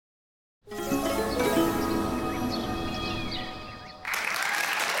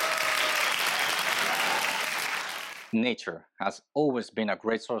Nature has always been a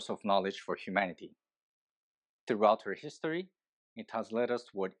great source of knowledge for humanity. Throughout her history, it has led us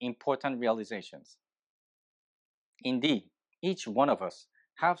toward important realizations. Indeed, each one of us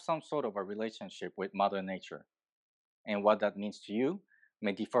have some sort of a relationship with Mother Nature, and what that means to you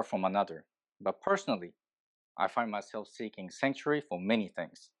may differ from another. But personally, I find myself seeking sanctuary for many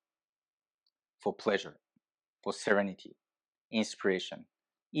things: for pleasure, for serenity, inspiration,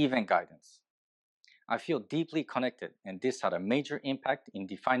 even guidance. I feel deeply connected, and this had a major impact in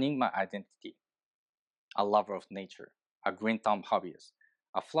defining my identity. A lover of nature, a green thumb hobbyist,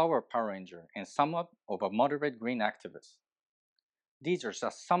 a flower Power Ranger, and somewhat of a moderate green activist. These are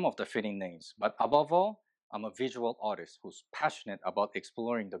just some of the fitting names, but above all, I'm a visual artist who's passionate about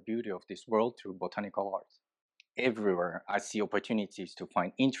exploring the beauty of this world through botanical art. Everywhere, I see opportunities to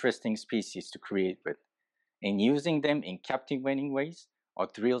find interesting species to create with, and using them in captivating ways are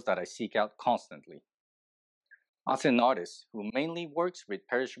thrills that I seek out constantly. As an artist who mainly works with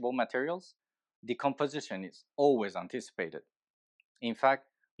perishable materials, decomposition is always anticipated. In fact,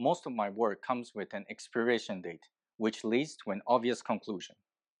 most of my work comes with an expiration date, which leads to an obvious conclusion.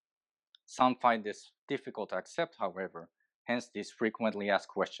 Some find this difficult to accept, however, hence these frequently asked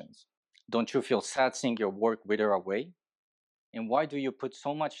questions. Don't you feel sad seeing your work wither away? And why do you put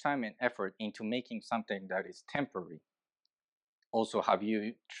so much time and effort into making something that is temporary? Also, have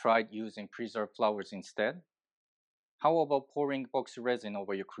you tried using preserved flowers instead? How about pouring epoxy resin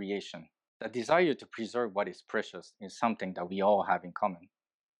over your creation? The desire to preserve what is precious is something that we all have in common.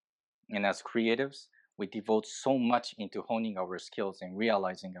 And as creatives, we devote so much into honing our skills and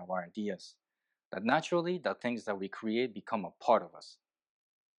realizing our ideas that naturally the things that we create become a part of us.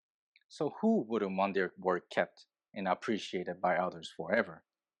 So who wouldn't want their work kept and appreciated by others forever?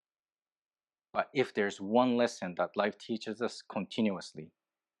 But if there's one lesson that life teaches us continuously,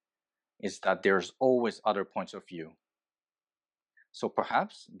 is that there's always other points of view. So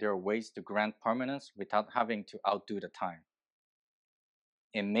perhaps there are ways to grant permanence without having to outdo the time.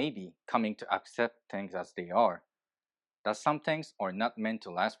 And maybe coming to accept things as they are, that some things are not meant to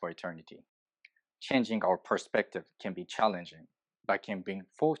last for eternity. Changing our perspective can be challenging, but can bring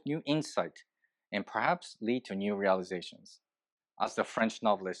forth new insight and perhaps lead to new realizations. As the French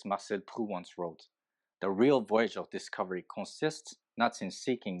novelist Marcel Proust once wrote, the real voyage of discovery consists not in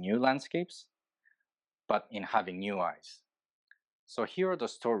seeking new landscapes, but in having new eyes. So here are the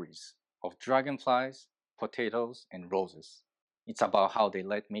stories of dragonflies, potatoes, and roses. It's about how they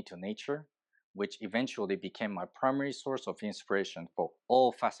led me to nature, which eventually became my primary source of inspiration for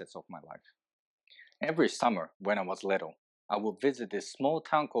all facets of my life. Every summer, when I was little, I would visit this small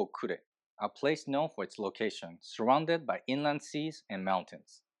town called Kure, a place known for its location, surrounded by inland seas and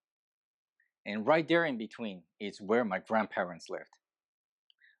mountains. And right there in between is where my grandparents lived.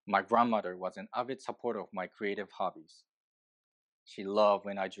 My grandmother was an avid supporter of my creative hobbies. She loved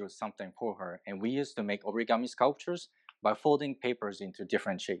when I drew something for her, and we used to make origami sculptures by folding papers into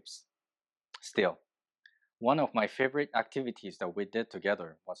different shapes. Still, one of my favorite activities that we did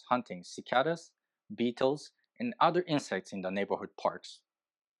together was hunting cicadas, beetles, and other insects in the neighborhood parks.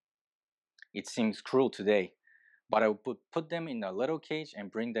 It seems cruel today, but I would put them in a little cage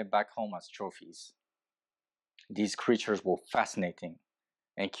and bring them back home as trophies. These creatures were fascinating,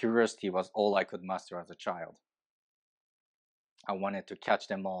 and curiosity was all I could master as a child. I wanted to catch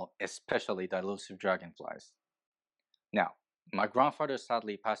them all, especially the elusive dragonflies. Now, my grandfather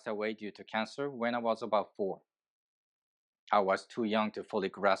sadly passed away due to cancer when I was about 4. I was too young to fully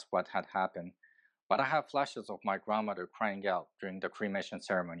grasp what had happened, but I have flashes of my grandmother crying out during the cremation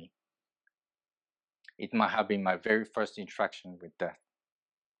ceremony. It might have been my very first interaction with death.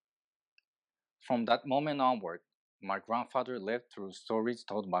 From that moment onward, my grandfather lived through stories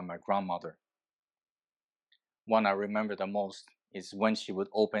told by my grandmother. One I remember the most is when she would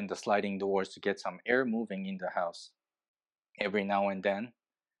open the sliding doors to get some air moving in the house. Every now and then,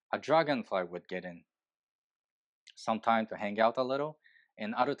 a dragonfly would get in, sometimes to hang out a little,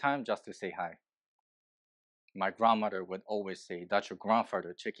 and other times just to say hi. My grandmother would always say, "That's your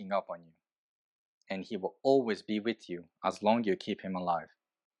grandfather checking up on you, and he will always be with you as long as you keep him alive."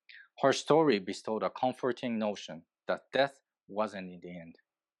 Her story bestowed a comforting notion that death wasn't in the end,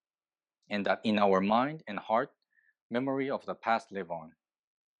 and that in our mind and heart, memory of the past live on.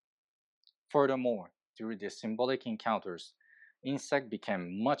 Furthermore, through these symbolic encounters, insects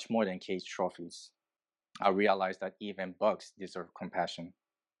became much more than cage trophies. I realized that even bugs deserve compassion.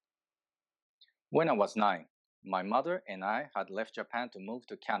 When I was 9, my mother and I had left Japan to move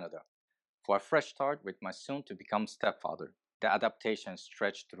to Canada for a fresh start with my soon-to-become stepfather. The adaptation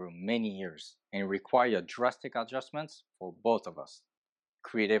stretched through many years and required drastic adjustments for both of us.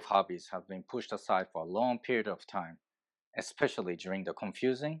 Creative hobbies have been pushed aside for a long period of time, especially during the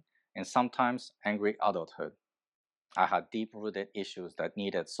confusing and sometimes angry adulthood. I had deep-rooted issues that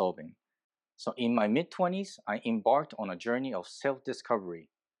needed solving. So in my mid-20s, I embarked on a journey of self-discovery,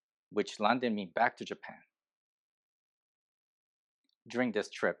 which landed me back to Japan. During this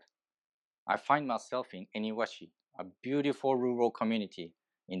trip, I find myself in Eniwashi, a beautiful rural community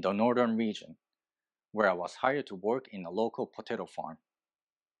in the northern region, where I was hired to work in a local potato farm.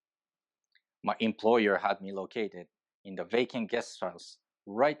 My employer had me located in the vacant guest house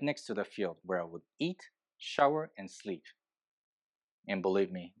right next to the field where I would eat, shower, and sleep. And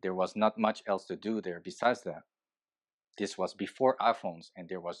believe me, there was not much else to do there besides that. This was before iPhones and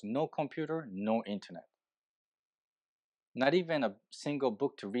there was no computer, no internet. Not even a single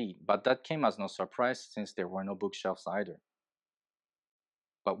book to read, but that came as no surprise since there were no bookshelves either.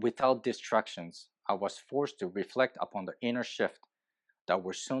 But without distractions, I was forced to reflect upon the inner shift that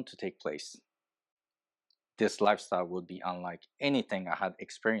were soon to take place. This lifestyle would be unlike anything I had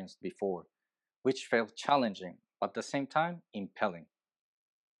experienced before, which felt challenging, but at the same time, impelling.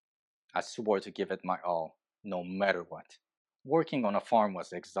 I swore to give it my all, no matter what. Working on a farm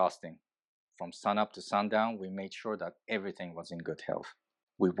was exhausting. From sunup to sundown, we made sure that everything was in good health.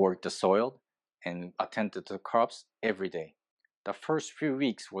 We worked the soil and attended to the crops every day. The first few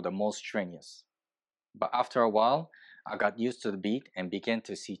weeks were the most strenuous. But after a while, I got used to the beat and began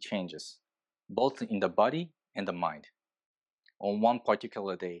to see changes, both in the body and the mind. On one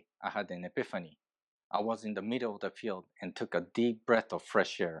particular day, I had an epiphany. I was in the middle of the field and took a deep breath of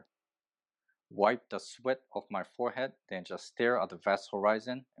fresh air, wiped the sweat off my forehead, then just stared at the vast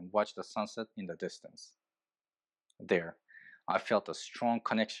horizon and watched the sunset in the distance. There, I felt a strong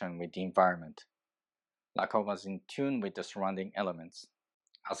connection with the environment, like I was in tune with the surrounding elements.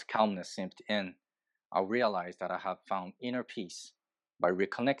 As calmness seeped in, I realized that I had found inner peace by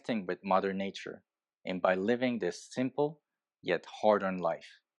reconnecting with Mother Nature and by living this simple yet hard-earned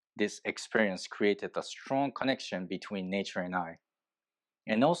life. This experience created a strong connection between nature and I,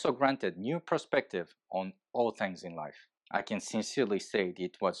 and also granted new perspective on all things in life. I can sincerely say that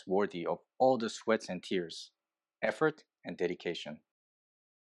it was worthy of all the sweats and tears, effort, and dedication.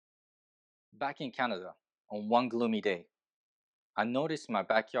 Back in Canada, on one gloomy day, I noticed in my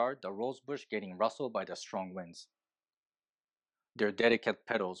backyard the rosebush getting rustled by the strong winds. Their delicate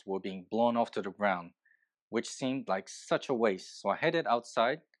petals were being blown off to the ground, which seemed like such a waste, so I headed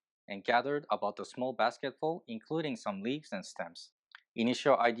outside and gathered about a small basketful, including some leaves and stems.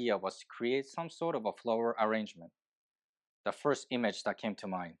 Initial idea was to create some sort of a flower arrangement. The first image that came to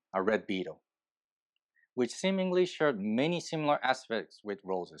mind, a red beetle, which seemingly shared many similar aspects with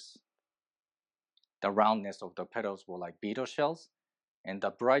roses. The roundness of the petals were like beetle shells, and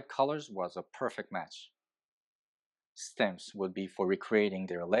the bright colors was a perfect match. Stems would be for recreating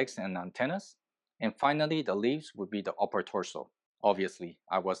their legs and antennas, and finally the leaves would be the upper torso. Obviously,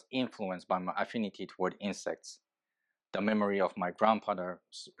 I was influenced by my affinity toward insects. The memory of my grandfather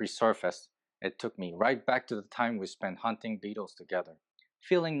resurfaced. It took me right back to the time we spent hunting beetles together.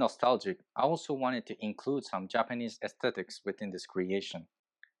 Feeling nostalgic, I also wanted to include some Japanese aesthetics within this creation.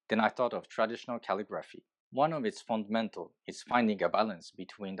 Then I thought of traditional calligraphy. One of its fundamentals is finding a balance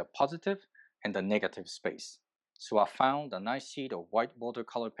between the positive and the negative space. So I found a nice sheet of white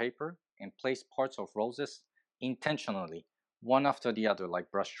watercolor paper and placed parts of roses intentionally, one after the other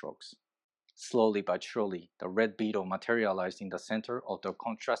like brushstrokes. Slowly but surely, the red beetle materialized in the center of the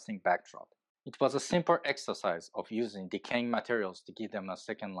contrasting backdrop. It was a simple exercise of using decaying materials to give them a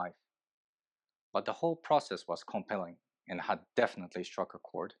second life. But the whole process was compelling and had definitely struck a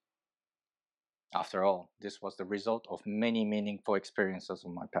chord. After all, this was the result of many meaningful experiences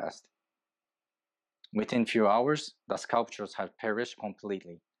of my past. Within few hours, the sculptures had perished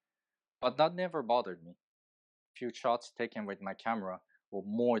completely, but that never bothered me. Few shots taken with my camera were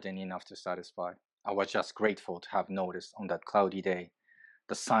more than enough to satisfy. I was just grateful to have noticed on that cloudy day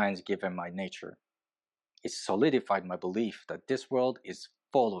the signs given by nature. It solidified my belief that this world is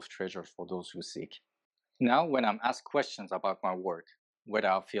full of treasures for those who seek. Now, when I'm asked questions about my work, whether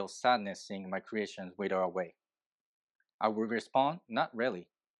I feel sadness seeing my creations wither away, I will respond, not really.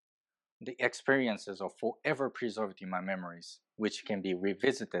 The experiences are forever preserved in my memories, which can be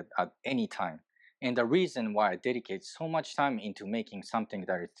revisited at any time. And the reason why I dedicate so much time into making something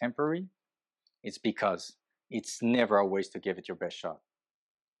that is temporary is because it's never a waste to give it your best shot.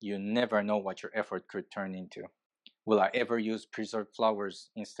 You never know what your effort could turn into. Will I ever use preserved flowers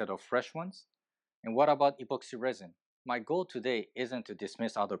instead of fresh ones? And what about epoxy resin? My goal today isn't to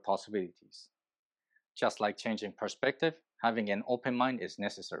dismiss other possibilities. Just like changing perspective, having an open mind is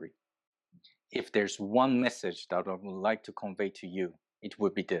necessary. If there's one message that I would like to convey to you, it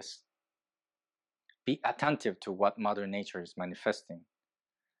would be this: be attentive to what Mother Nature is manifesting,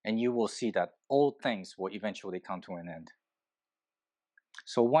 and you will see that all things will eventually come to an end.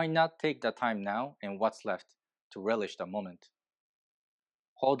 So why not take the time now and what's left to relish the moment?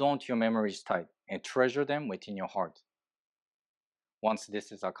 Hold on to your memories tight and treasure them within your heart. Once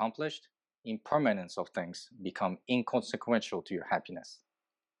this is accomplished, impermanence of things become inconsequential to your happiness.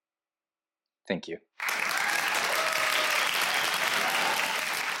 Thank you.